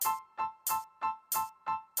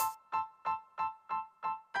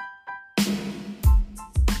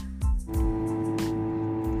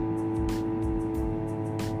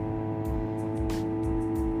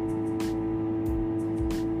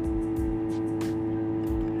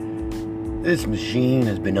This machine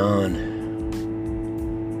has been on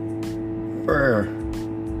for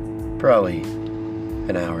probably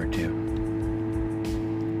an hour or two.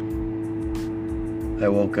 I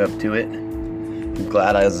woke up to it. I'm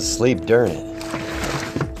glad I was asleep during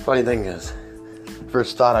it. Funny thing is,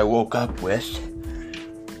 first thought I woke up with,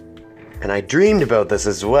 and I dreamed about this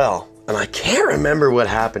as well, and I can't remember what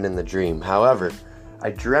happened in the dream. However, I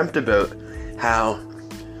dreamt about how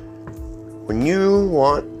when you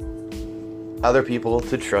want other people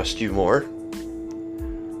to trust you more,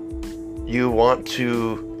 you want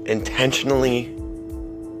to intentionally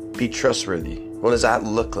be trustworthy. What does that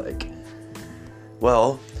look like?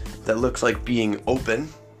 Well, that looks like being open.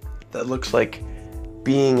 That looks like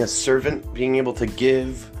being a servant, being able to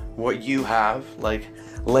give what you have, like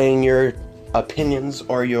laying your opinions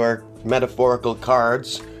or your metaphorical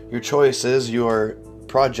cards, your choices, your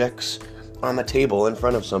projects on the table in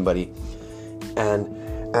front of somebody. And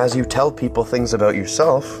as you tell people things about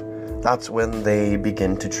yourself, that's when they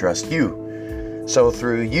begin to trust you. So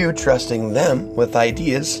through you trusting them with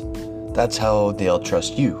ideas, that's how they'll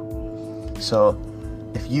trust you. So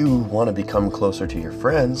if you want to become closer to your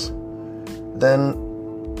friends, then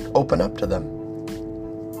open up to them.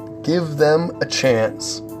 Give them a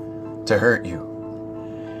chance to hurt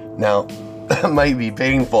you. Now, that might be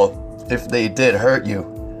painful if they did hurt you,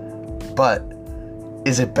 but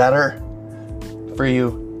is it better for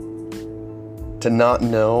you to not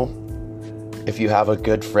know if you have a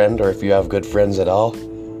good friend or if you have good friends at all?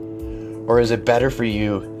 Or is it better for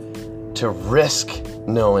you to risk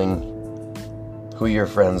knowing who your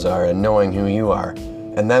friends are and knowing who you are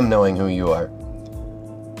and them knowing who you are,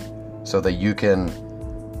 so that you can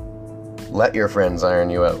let your friends iron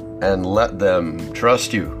you out and let them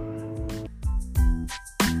trust you?